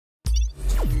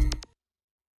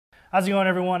How's it going,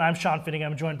 everyone? I'm Sean Finning.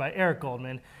 I'm joined by Eric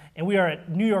Goldman, and we are at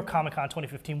New York Comic Con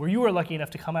 2015, where you were lucky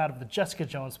enough to come out of the Jessica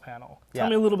Jones panel. Tell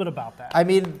me a little bit about that. I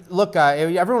mean, look,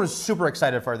 everyone was super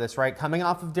excited for this, right? Coming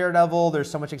off of Daredevil,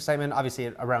 there's so much excitement,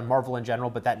 obviously, around Marvel in general,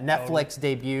 but that Netflix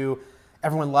debut,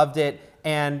 everyone loved it,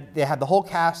 and they had the whole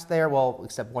cast there, well,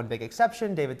 except one big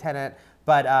exception, David Tennant.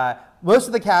 But most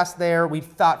of the cast there, we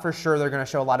thought for sure they're going to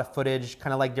show a lot of footage,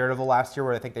 kind of like Daredevil last year,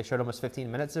 where I think they showed almost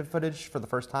 15 minutes of footage for the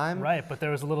first time. Right, but there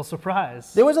was a little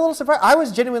surprise. There was a little surprise. I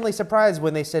was genuinely surprised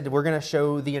when they said we're going to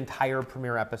show the entire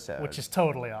premiere episode. Which is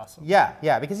totally awesome.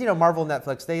 Yeah, because, you know, Marvel and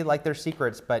Netflix, they like their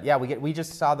secrets. But yeah, we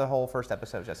just saw the whole first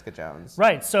episode of Jessica Jones.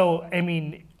 Right, so, I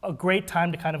mean, a great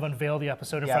time to kind of unveil the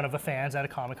episode in front of the fans at a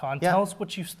Comic-Con. Tell us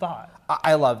what you thought.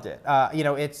 I loved it. You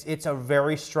know, it's a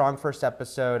very strong first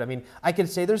episode. I mean, I could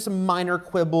say there's some minor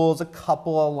quibbles, a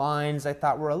couple of lines I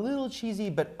thought were a little cheesy,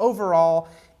 but overall,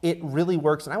 it really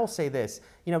works. And I will say this,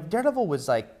 you know, Daredevil was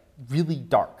like really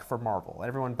dark for Marvel.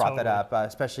 Everyone brought that up,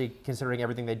 especially considering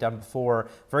everything they'd done before.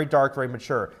 Very dark, very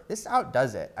mature. This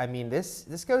outdoes it. I mean, this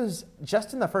goes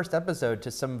just in the first episode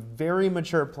to some very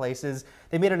mature places.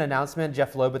 They made an announcement.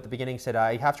 Jeff Loeb at the beginning said,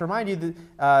 I have to remind you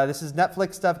that this is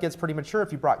Netflix stuff, gets pretty mature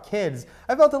if you brought kids.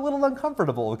 I felt a little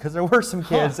uncomfortable because there were some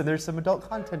kids and there's some adult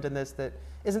content in this that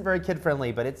isn't very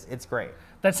kid-friendly, but it's great.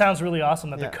 That sounds really awesome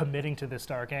that they're committing to this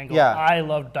dark angle. I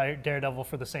love Daredevil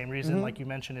for the same reason. Like you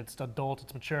mentioned, it's adult,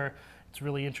 it's mature. It's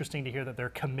really interesting to hear that they're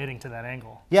committing to that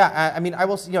angle. Yeah, I mean, I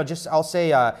will, you know, I'll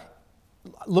say,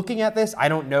 looking at this, I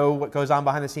don't know what goes on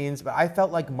behind the scenes, but I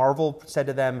felt like Marvel said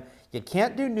to them, you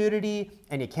can't do nudity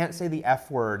and you can't say the F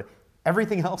word.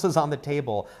 Everything else is on the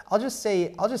table. I'll just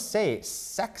say,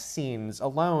 sex scenes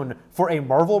alone for a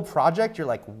Marvel project, you're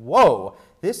like, whoa.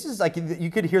 This is like, you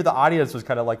could hear the audience was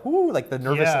kind of like, ooh, like the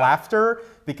nervous laughter,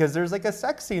 because there's like a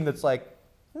sex scene that's like,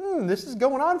 this is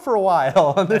going on for a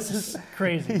while. This is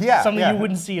crazy. Something you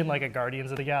wouldn't see in like a Guardians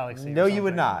of the Galaxy. No, you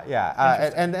would not.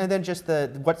 Yeah, and then just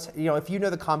you know, if you know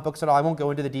the comic books at all, I won't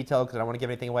go into the detail because I don't want to give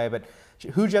anything away. But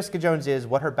who Jessica Jones is,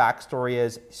 what her backstory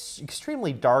is,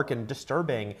 extremely dark and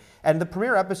disturbing. And the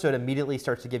premiere episode immediately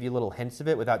starts to give you little hints of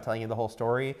it without telling you the whole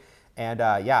story. And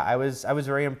yeah, I was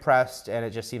very impressed, and it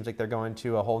just seems like they're going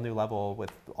to a whole new level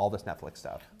with all this Netflix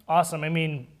stuff. Awesome. I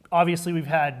mean, obviously we've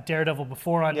had Daredevil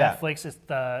before on Netflix.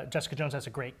 Jessica Jones has a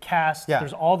great cast.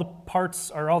 There's all the parts,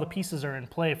 or all the pieces are in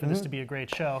play for this to be a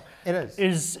great show. It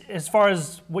is. As far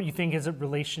as what you think is in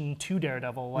relation to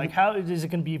Daredevil, like how is it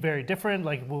going to be very different?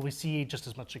 Like, will we see just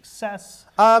as much success?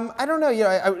 I don't know. You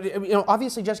know,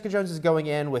 obviously Jessica Jones is going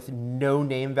in with no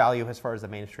name value as far as the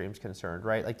mainstream's concerned,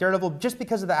 right? Like Daredevil, just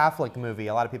because of the Affleck movie,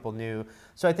 a lot of people knew.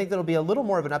 So I think that'll be a little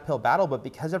more of an uphill battle, but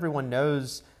because everyone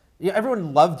knows. Yeah,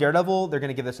 everyone loved Daredevil. They're going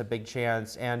to give this a big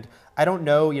chance, and I don't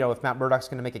know, you know, if Matt Murdock's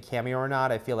going to make a cameo or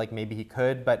not. I feel like maybe he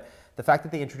could, but the fact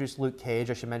that they introduced Luke Cage,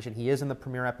 I should mention, he is in the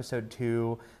premiere episode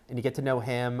too, and you get to know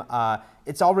him.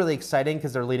 It's all really exciting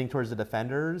because they're leading towards the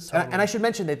Defenders. And I should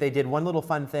mention that they did one little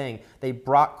fun thing. They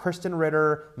brought Kristen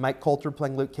Ritter, Mike Coulter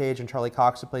playing Luke Cage, and Charlie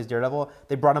Cox, who plays Daredevil.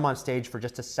 They brought him on stage for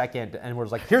just a second and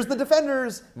was like, here's the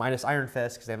Defenders, minus Iron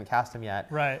Fist, because they haven't cast him yet.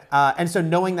 Right. And so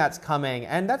knowing that's coming,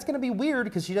 and that's going to be weird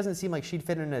because she doesn't seem like she'd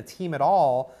fit in a team at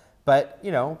all. But,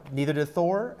 you know, neither did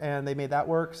Thor, and they made that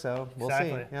work, so we'll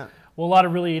see. Yeah. Well, a lot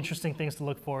of really interesting things to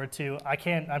look forward to.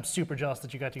 I'm super jealous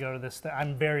that you got to go to this.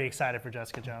 I'm very excited for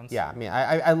Jessica Jones. Yeah, I mean,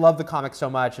 I love the comic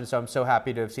so much, and so I'm so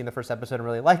happy to have seen the first episode and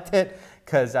really liked it,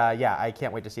 because, yeah, I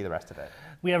can't wait to see the rest of it.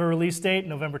 We have a release date,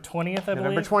 November 20th, I believe.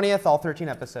 November 20th, all 13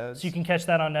 episodes. So you can catch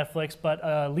that on Netflix,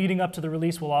 but leading up to the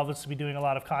release, we'll obviously be doing a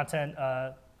lot of content,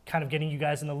 kind of getting you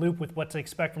guys in the loop with what to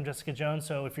expect from Jessica Jones.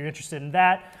 So if you're interested in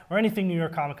that or anything New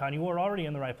York Comic Con, you are already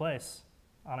in the right place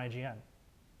on IGN.